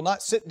do. We will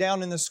not sit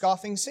down in the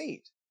scoffing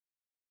seat.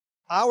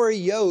 Our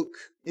yoke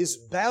is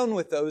bound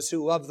with those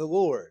who love the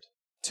Lord.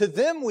 To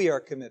them we are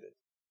committed.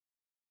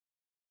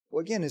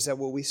 Well, again, is that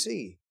what we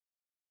see?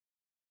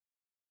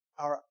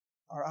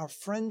 Our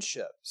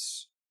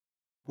friendships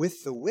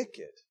with the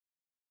wicked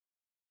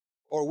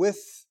or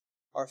with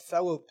our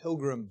fellow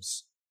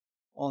pilgrims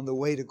on the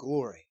way to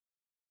glory?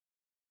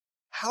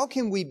 How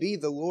can we be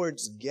the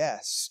Lord's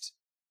guest,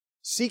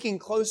 seeking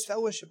close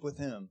fellowship with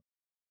Him,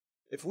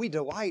 if we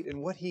delight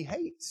in what He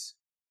hates?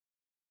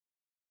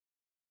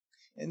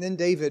 And then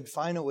David,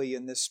 finally,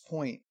 in this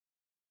point,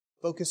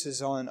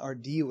 focuses on our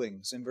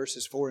dealings in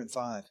verses 4 and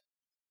 5.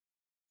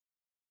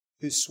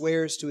 Who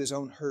swears to his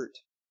own hurt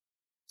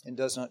and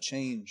does not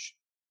change.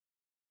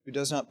 Who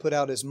does not put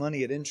out his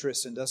money at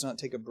interest and does not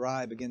take a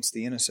bribe against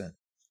the innocent.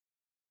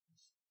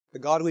 The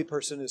godly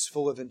person is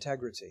full of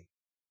integrity.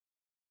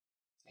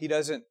 He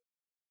doesn't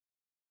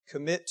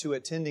commit to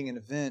attending an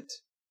event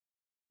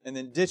and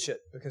then ditch it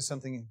because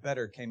something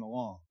better came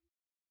along.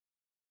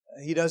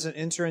 He doesn't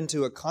enter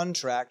into a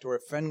contract or a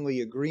friendly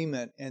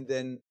agreement and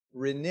then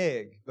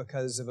renege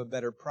because of a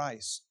better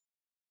price.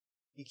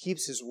 He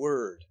keeps his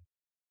word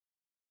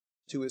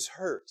to his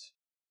hurt.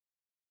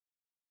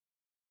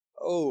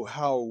 Oh,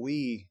 how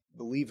we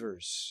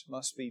believers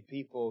must be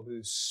people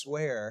who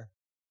swear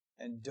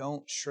and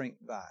don't shrink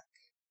back.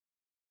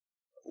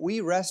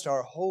 We rest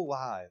our whole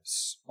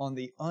lives on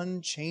the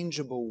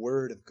unchangeable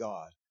Word of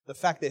God. The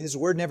fact that His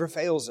Word never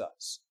fails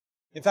us.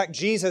 In fact,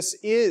 Jesus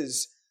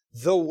is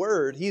the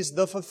Word. He's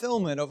the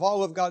fulfillment of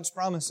all of God's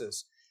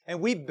promises.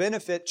 And we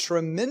benefit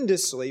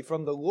tremendously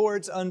from the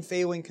Lord's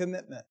unfailing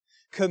commitment.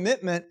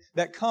 Commitment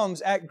that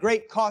comes at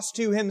great cost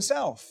to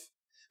Himself.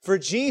 For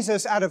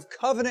Jesus, out of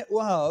covenant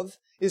love,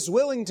 is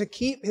willing to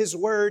keep His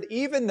word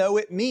even though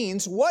it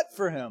means what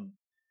for Him?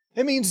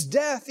 It means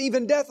death,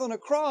 even death on a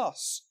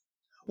cross.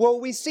 Well,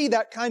 we see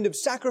that kind of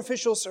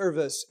sacrificial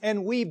service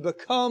and we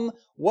become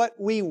what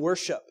we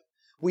worship.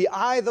 We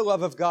eye the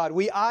love of God.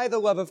 We eye the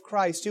love of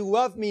Christ who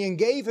loved me and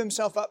gave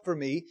Himself up for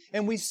me,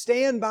 and we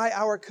stand by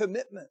our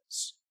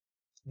commitments.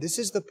 This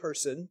is the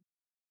person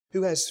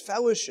who has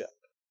fellowship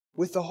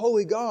with the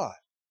holy God.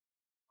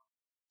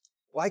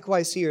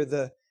 Likewise here,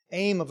 the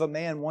aim of a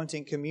man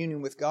wanting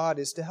communion with God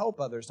is to help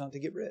others, not to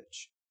get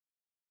rich.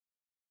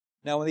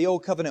 Now, in the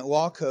Old Covenant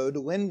Law Code,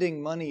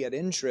 lending money at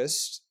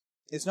interest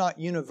is not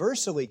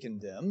universally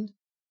condemned,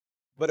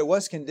 but it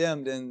was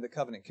condemned in the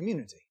covenant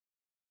community.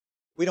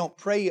 We don't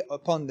prey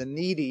upon the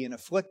needy and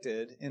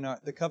afflicted in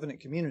the covenant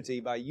community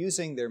by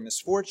using their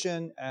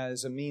misfortune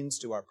as a means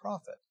to our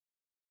profit.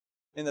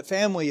 In the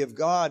family of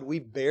God, we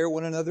bear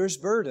one another's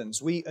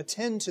burdens. We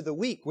attend to the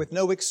weak with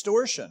no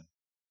extortion.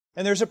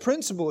 And there's a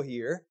principle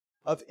here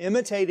of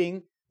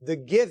imitating the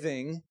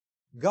giving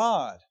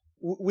God.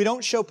 We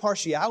don't show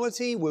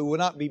partiality. We will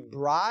not be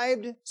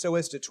bribed so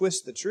as to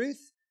twist the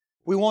truth.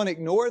 We won't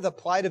ignore the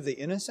plight of the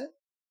innocent.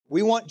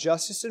 We want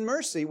justice and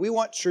mercy. We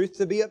want truth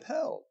to be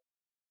upheld.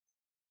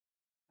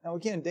 Now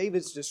again,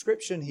 David's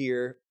description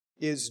here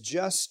is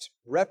just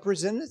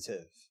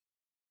representative.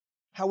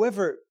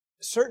 However,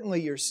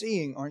 certainly you're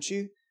seeing, aren't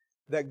you,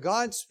 that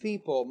God's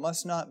people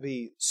must not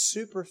be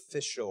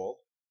superficial,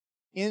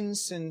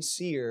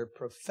 insincere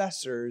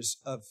professors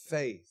of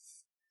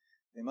faith.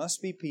 They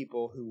must be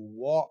people who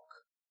walk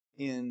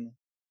in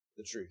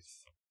the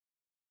truth.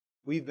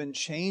 We've been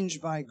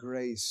changed by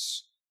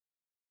grace,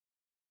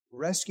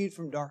 rescued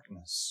from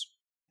darkness,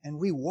 and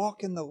we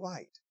walk in the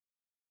light.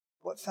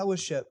 What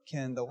fellowship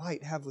can the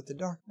light have with the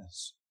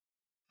darkness?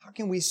 How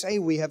can we say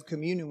we have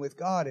communion with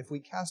God if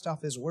we cast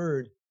off His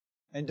Word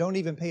and don't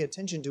even pay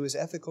attention to His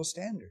ethical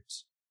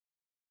standards?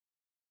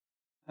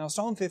 Now,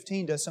 Psalm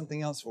 15 does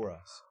something else for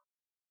us.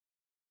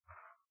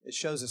 It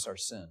shows us our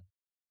sin.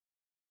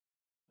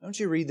 Don't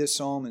you read this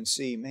psalm and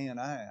see, man,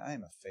 I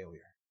am a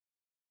failure.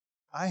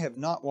 I have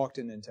not walked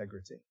in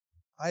integrity.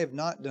 I have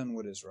not done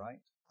what is right.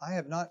 I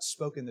have not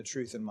spoken the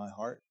truth in my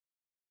heart.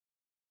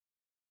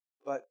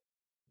 But,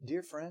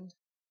 dear friend,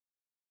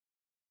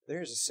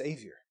 there is a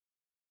Savior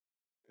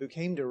who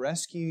came to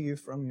rescue you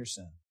from your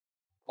sin.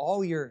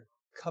 All your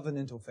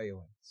covenantal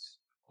failings.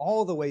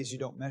 All the ways you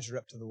don't measure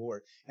up to the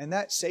Lord. And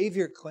that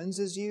Savior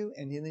cleanses you,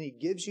 and then He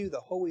gives you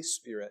the Holy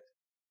Spirit.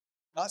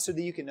 Not so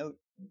that you can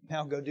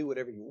now go do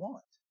whatever you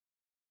want.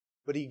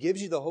 But He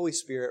gives you the Holy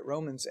Spirit,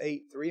 Romans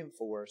 8, 3 and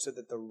 4, so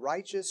that the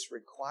righteous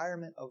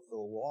requirement of the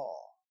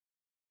law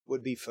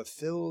would be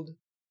fulfilled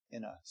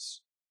in us.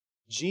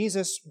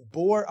 Jesus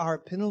bore our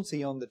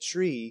penalty on the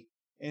tree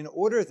in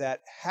order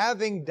that,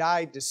 having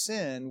died to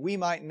sin, we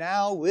might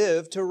now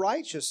live to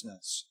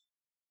righteousness.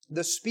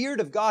 The Spirit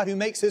of God who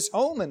makes His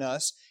home in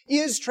us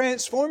is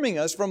transforming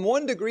us from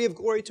one degree of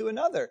glory to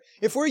another.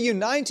 If we're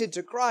united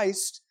to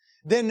Christ,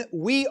 then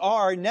we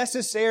are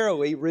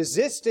necessarily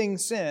resisting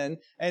sin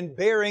and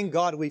bearing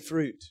godly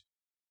fruit.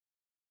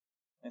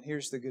 And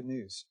here's the good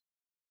news.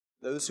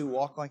 Those who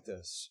walk like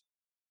this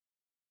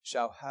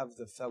shall have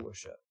the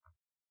fellowship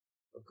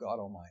of God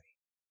Almighty.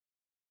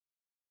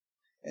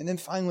 And then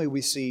finally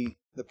we see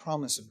the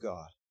promise of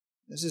God.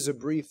 This is a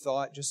brief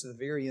thought just at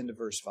the very end of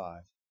verse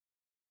 5.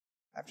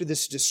 After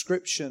this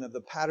description of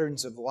the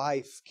patterns of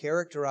life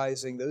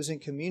characterizing those in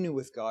communion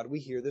with God, we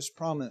hear this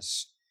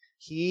promise.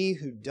 He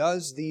who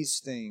does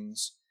these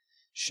things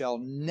shall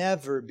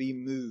never be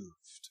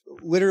moved.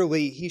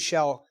 Literally, he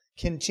shall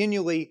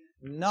continually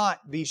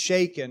not be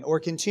shaken, or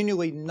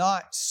continually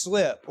not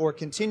slip, or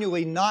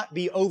continually not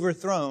be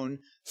overthrown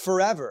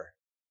forever.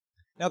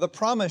 Now, the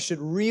promise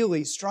should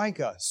really strike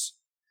us,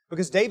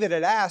 because David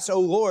had asked, O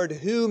Lord,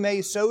 who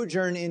may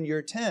sojourn in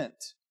your tent?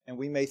 And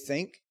we may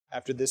think,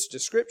 after this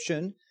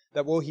description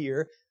that we'll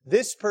hear,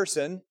 this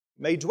person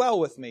may dwell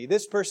with me.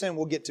 This person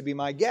will get to be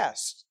my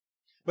guest.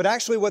 But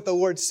actually what the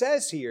Lord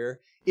says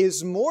here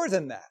is more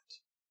than that.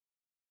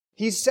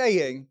 He's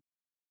saying,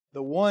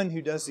 the one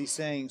who does these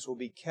things will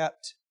be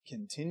kept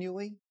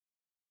continually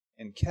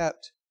and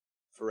kept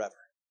forever.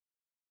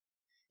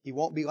 He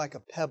won't be like a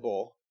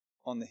pebble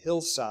on the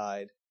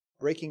hillside,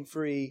 breaking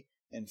free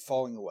and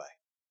falling away.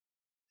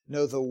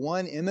 No, the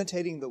one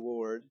imitating the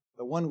Lord,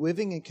 the one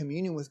living in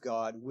communion with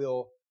God,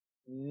 will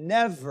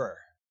never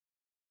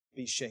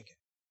be shaken.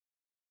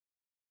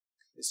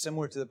 It's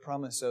similar to the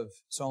promise of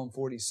Psalm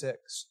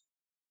 46.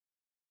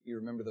 You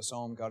remember the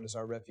psalm, God is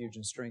our refuge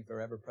and strength,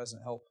 our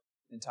ever-present help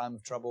in time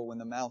of trouble, when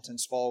the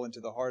mountains fall into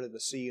the heart of the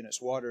sea and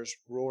its waters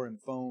roar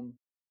and foam.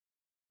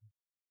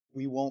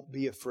 We won't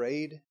be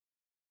afraid.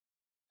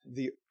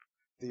 The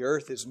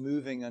earth is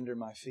moving under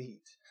my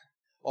feet.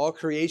 All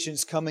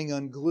creation's coming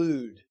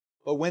unglued.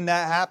 But when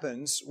that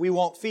happens, we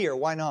won't fear.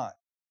 Why not?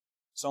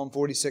 Psalm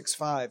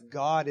 46:5,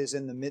 God is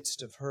in the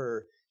midst of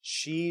her.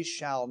 She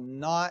shall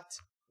not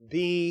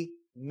be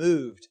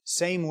moved.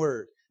 Same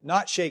word.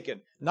 Not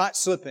shaken, not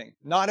slipping,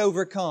 not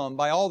overcome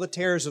by all the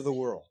terrors of the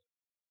world.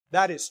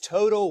 That is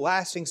total,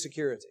 lasting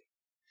security.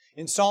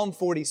 In Psalm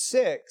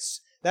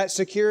 46, that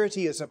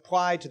security is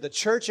applied to the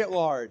church at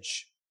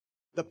large,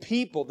 the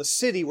people, the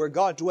city where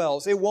God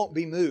dwells. It won't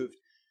be moved.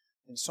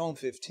 In Psalm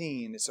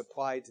 15, it's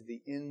applied to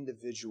the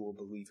individual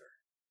believer.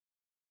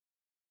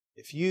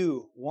 If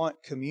you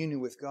want communion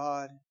with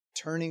God,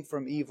 turning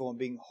from evil and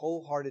being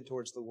wholehearted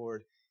towards the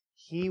Lord,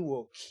 He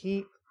will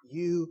keep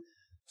you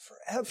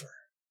forever.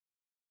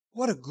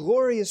 What a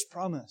glorious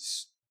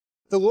promise.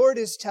 The Lord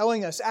is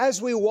telling us,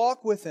 as we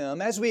walk with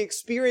Him, as we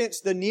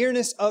experience the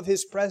nearness of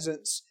His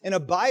presence and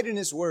abide in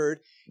His Word,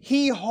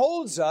 He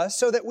holds us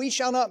so that we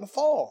shall not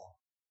fall.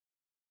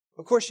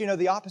 Of course, you know,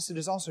 the opposite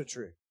is also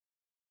true.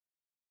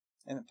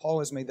 And Paul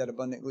has made that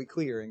abundantly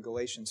clear in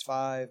Galatians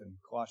 5 and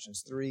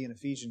Colossians 3 and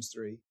Ephesians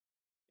 3.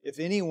 If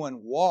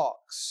anyone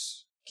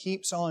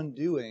keeps on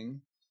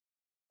doing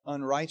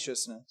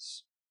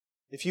unrighteousness,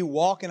 if you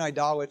walk in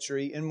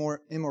idolatry,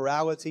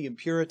 immorality,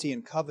 impurity,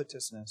 and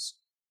covetousness,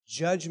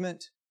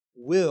 judgment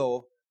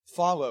will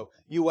follow.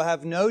 You will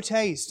have no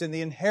taste in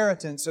the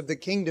inheritance of the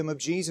kingdom of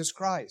Jesus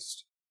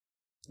Christ.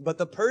 But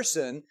the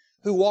person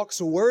who walks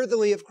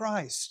worthily of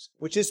Christ,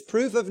 which is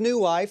proof of new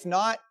life,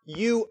 not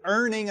you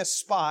earning a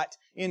spot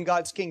in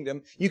God's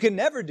kingdom. You can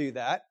never do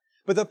that.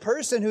 But the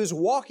person who's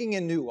walking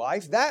in new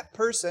life, that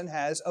person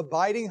has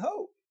abiding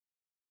hope.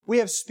 We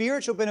have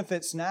spiritual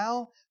benefits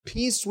now,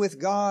 peace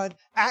with God,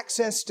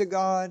 access to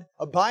God,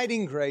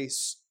 abiding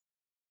grace,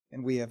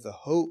 and we have the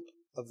hope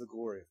of the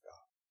glory of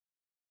God.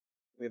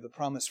 We have the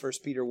promise,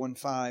 1 Peter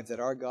 1:5, that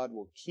our God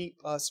will keep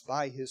us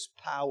by His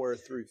power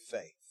through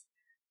faith.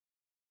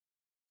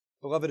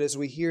 Beloved, as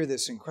we hear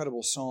this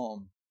incredible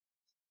psalm,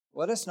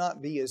 let us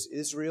not be as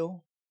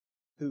Israel,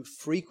 who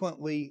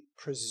frequently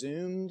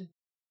presumed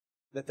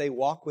that they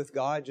walk with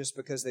God just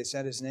because they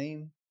said His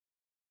name.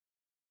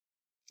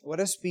 Let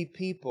us be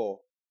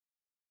people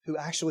who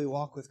actually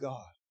walk with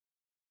God.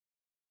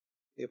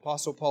 The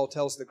Apostle Paul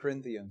tells the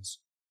Corinthians,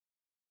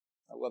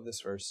 I love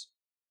this verse,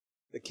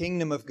 the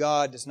kingdom of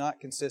God does not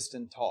consist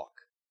in talk,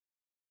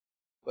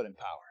 but in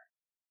power.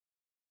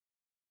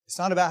 It's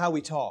not about how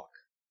we talk.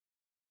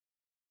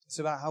 It's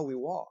about how we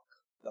walk.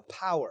 The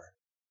power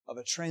of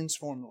a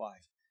transformed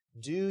life.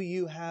 Do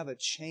you have a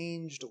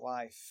changed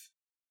life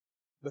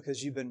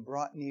because you've been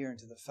brought near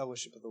into the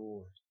fellowship of the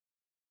Lord?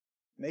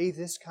 May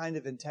this kind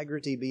of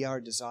integrity be our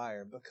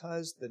desire,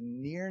 because the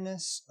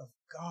nearness of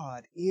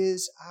God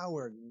is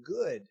our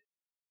good.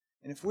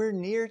 And if we're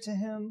near to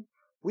Him,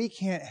 we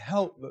can't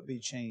help but be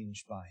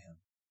changed by Him.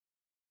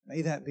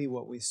 May that be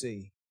what we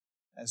see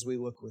as we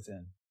look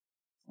within.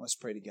 Let's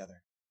pray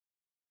together.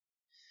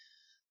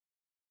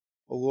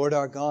 O Lord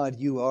our God,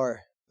 You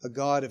are a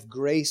God of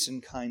grace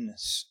and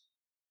kindness,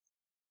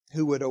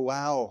 who would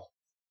allow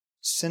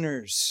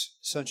sinners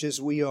such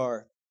as we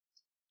are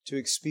to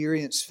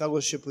experience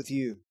fellowship with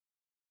You.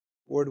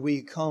 Lord,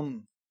 we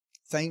come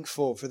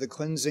thankful for the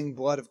cleansing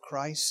blood of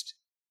Christ.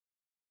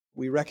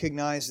 We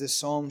recognize this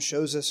psalm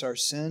shows us our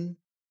sin,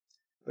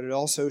 but it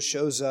also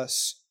shows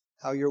us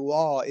how Your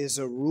law is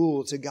a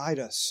rule to guide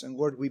us. And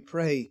Lord, we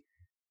pray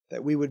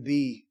that we would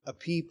be a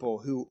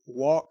people who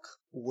walk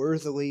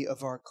worthily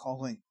of our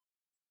calling,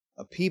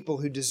 a people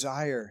who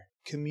desire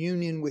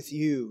communion with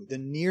You, the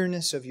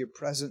nearness of Your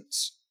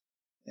presence,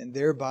 and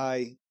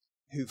thereby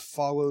who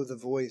follow the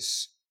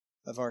voice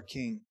of our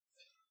King.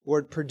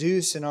 Lord,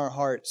 produce in our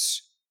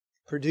hearts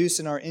Produce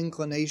in our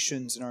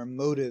inclinations and our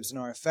motives and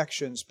our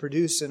affections,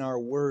 produce in our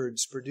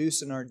words,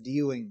 produce in our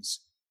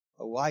dealings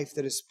a life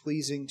that is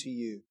pleasing to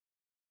you.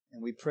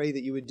 And we pray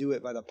that you would do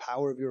it by the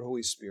power of your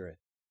Holy Spirit.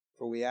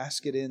 For we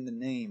ask it in the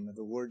name of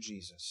the Lord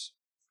Jesus.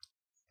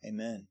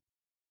 Amen.